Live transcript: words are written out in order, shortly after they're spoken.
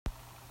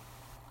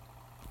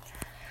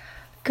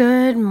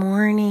Good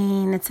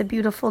morning. It's a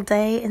beautiful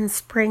day in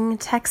Spring,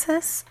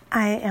 Texas.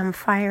 I am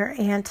Fire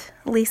Ant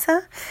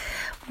Lisa.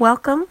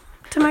 Welcome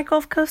to my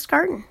Gulf Coast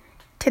garden.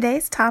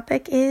 Today's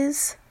topic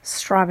is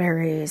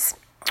strawberries.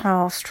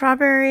 Oh,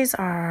 strawberries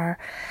are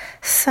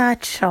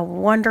such a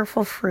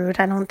wonderful fruit.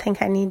 I don't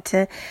think I need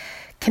to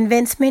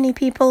convince many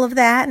people of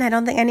that, and I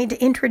don't think I need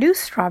to introduce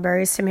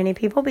strawberries to many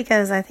people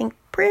because I think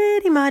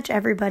pretty much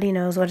everybody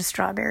knows what a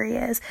strawberry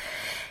is.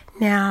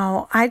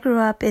 Now, I grew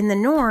up in the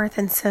north,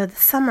 and so the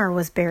summer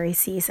was berry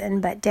season,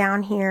 but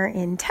down here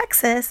in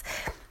Texas,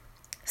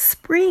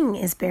 spring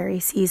is berry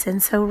season.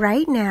 So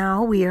right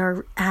now we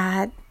are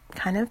at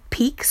kind of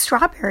peak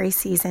strawberry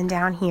season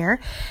down here,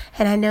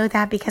 and I know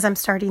that because I'm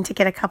starting to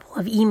get a couple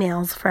of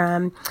emails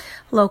from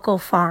local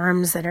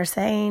farms that are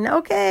saying,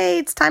 okay,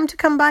 it's time to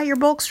come buy your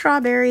bulk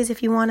strawberries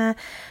if you want to,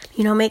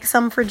 make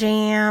some for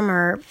jam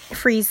or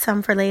freeze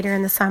some for later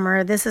in the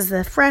summer. This is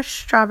the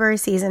fresh strawberry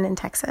season in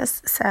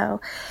Texas, so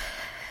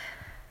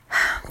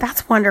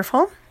that's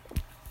wonderful.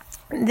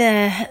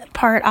 The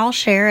part I'll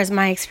share is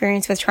my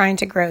experience with trying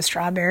to grow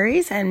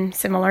strawberries, and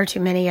similar to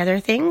many other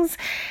things,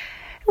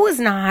 it was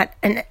not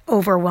an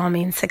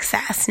overwhelming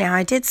success. Now,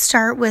 I did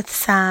start with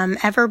some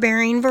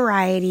ever-bearing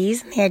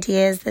varieties, and the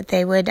idea is that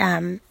they would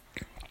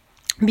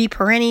be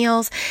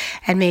perennials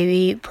and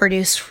maybe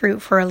produce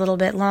fruit for a little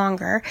bit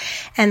longer.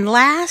 And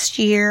last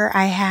year,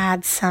 I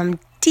had some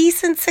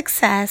decent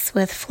success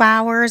with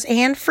flowers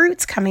and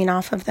fruits coming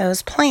off of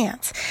those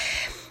plants.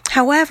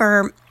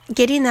 However,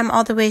 getting them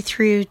all the way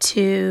through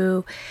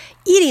to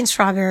eating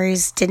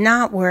strawberries did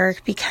not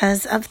work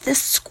because of the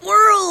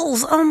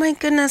squirrels. Oh my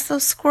goodness,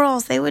 those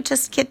squirrels. They would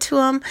just get to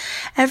them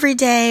every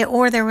day,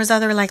 or there was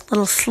other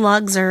little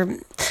slugs or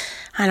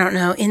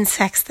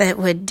insects that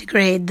would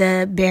degrade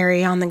the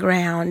berry on the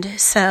ground.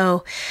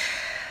 So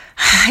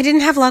I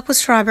didn't have luck with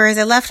strawberries.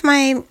 I left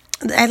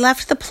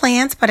the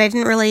plants, but I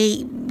didn't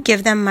really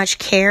give them much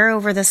care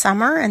over the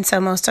summer, and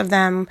so most of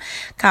them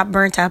got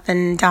burnt up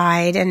and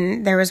died.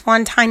 And there was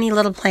one tiny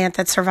little plant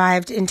that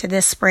survived into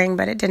this spring,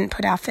 but it didn't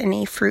put off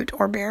any fruit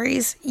or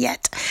berries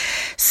yet.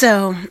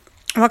 So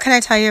what can I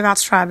tell you about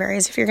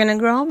strawberries? If you're going to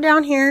grow them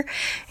down here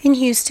in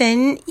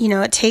Houston,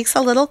 it takes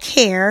a little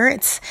care.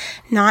 It's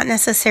not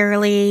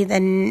necessarily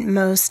the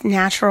most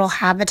natural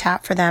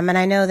habitat for them. And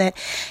I know that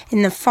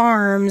in the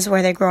farms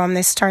where they grow them,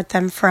 they start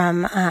them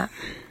from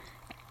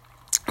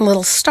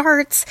little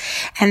starts,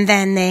 and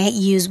then they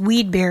use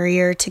weed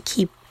barrier to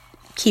keep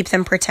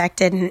them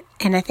protected,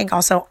 and I think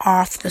also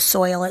off the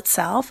soil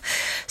itself.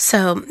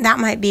 So that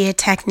might be a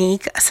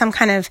technique. Some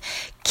kind of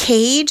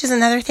cage is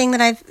another thing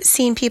that I've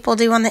seen people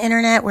do on the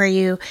internet, where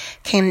you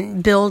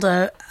can build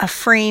a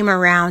frame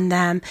around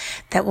them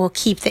that will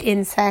keep the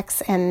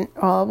insects it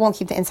won't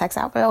keep the insects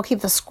out, but it'll keep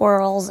the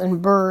squirrels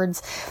and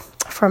birds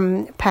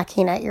from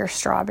pecking at your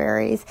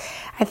strawberries.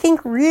 I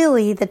think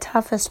really the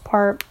toughest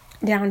part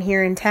down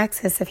here in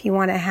Texas, if you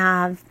want to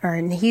have, or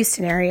in the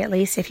Houston area at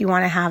least, if you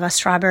want to have a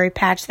strawberry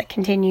patch that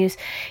continues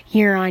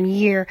year on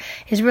year,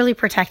 is really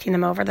protecting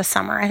them over the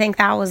summer. I think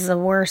that was the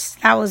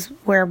worst. That was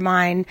where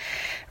mine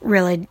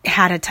really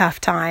had a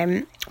tough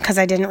time, because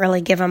I didn't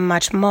really give them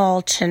much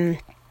mulch and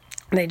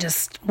they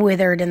just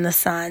withered in the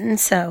sun.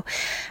 So,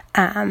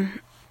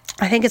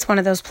 I think it's one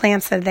of those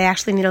plants that they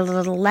actually need a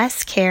little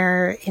less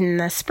care in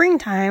the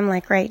springtime,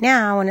 like right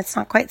now when it's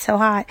not quite so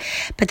hot.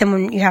 But then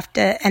when you have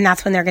to, and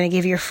that's when they're going to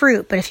give you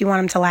fruit. But if you want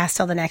them to last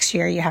till the next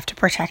year, you have to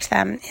protect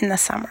them in the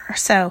summer.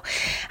 So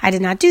I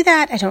did not do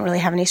that. I don't really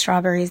have any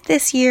strawberries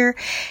this year,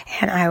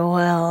 and I'm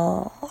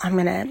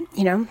going to,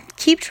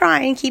 keep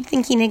trying, keep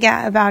thinking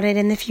about it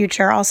in the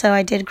future. Also,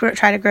 I did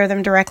try to grow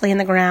them directly in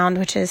the ground,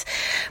 which is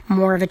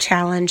more of a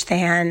challenge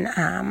than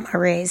a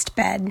raised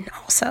bed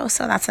also.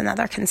 So that's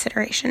another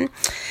consideration.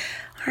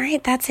 All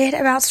right, that's it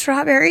about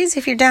strawberries.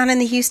 If you're down in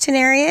the Houston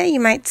area, you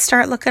might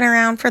start looking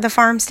around for the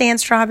farm stand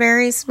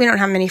strawberries. We don't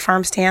have many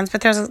farm stands, but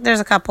there's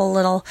a couple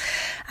little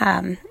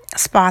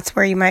spots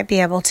where you might be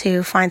able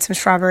to find some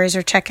strawberries,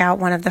 or check out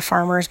one of the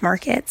farmers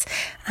markets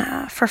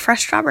for fresh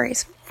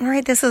strawberries. All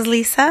right, this is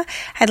Lisa.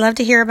 I'd love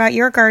to hear about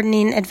your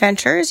gardening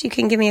adventures. You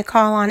can give me a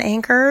call on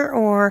Anchor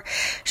or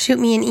shoot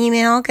me an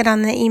email. Get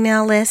on the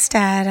email list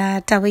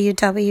at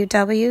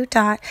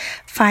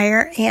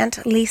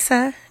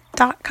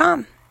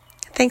www.fireantlisa.com.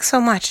 Thanks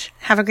so much.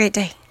 Have a great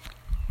day.